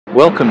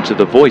Welcome to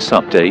the Voice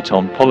Update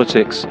on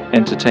politics,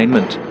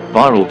 entertainment,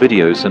 viral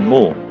videos and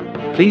more.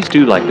 Please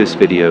do like this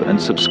video and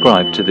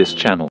subscribe to this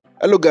channel.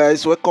 Hello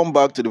guys, welcome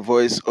back to the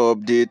Voice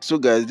Update. So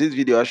guys, this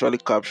video actually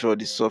captured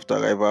the soft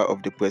arrival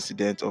of the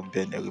president of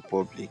Benin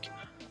Republic,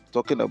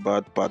 talking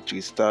about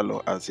Patrice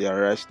Talon as he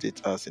arrived State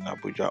House in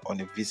Abuja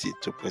on a visit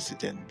to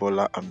President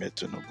Bola and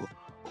Tinubu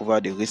over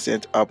the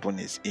recent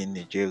happenings in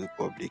Nigerian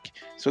Republic.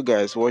 So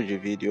guys, watch the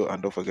video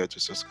and don't forget to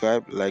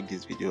subscribe, like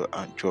this video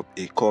and drop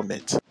a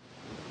comment.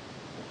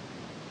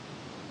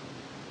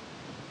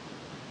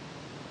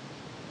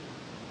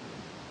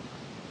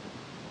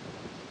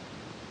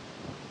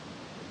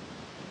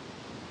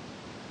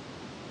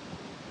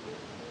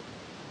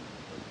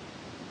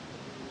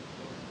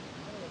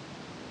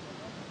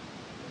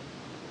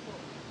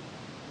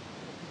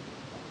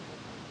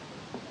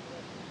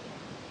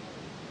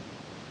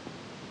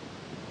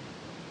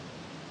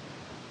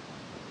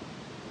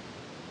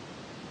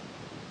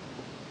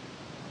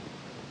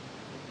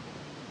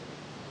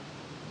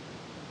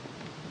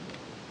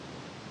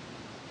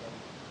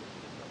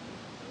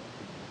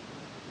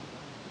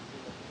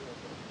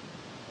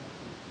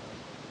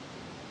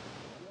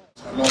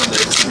 Talon is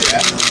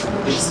here,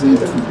 listening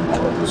to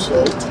the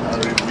result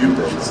and review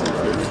the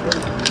situation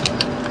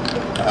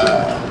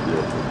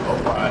of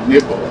our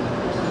neighbor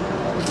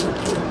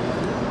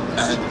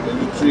and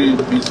military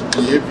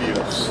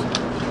misbehaviors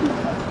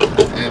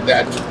in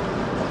that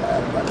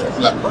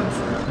particular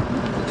country.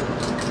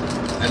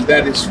 And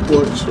that is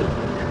what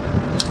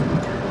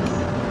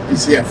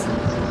is here for.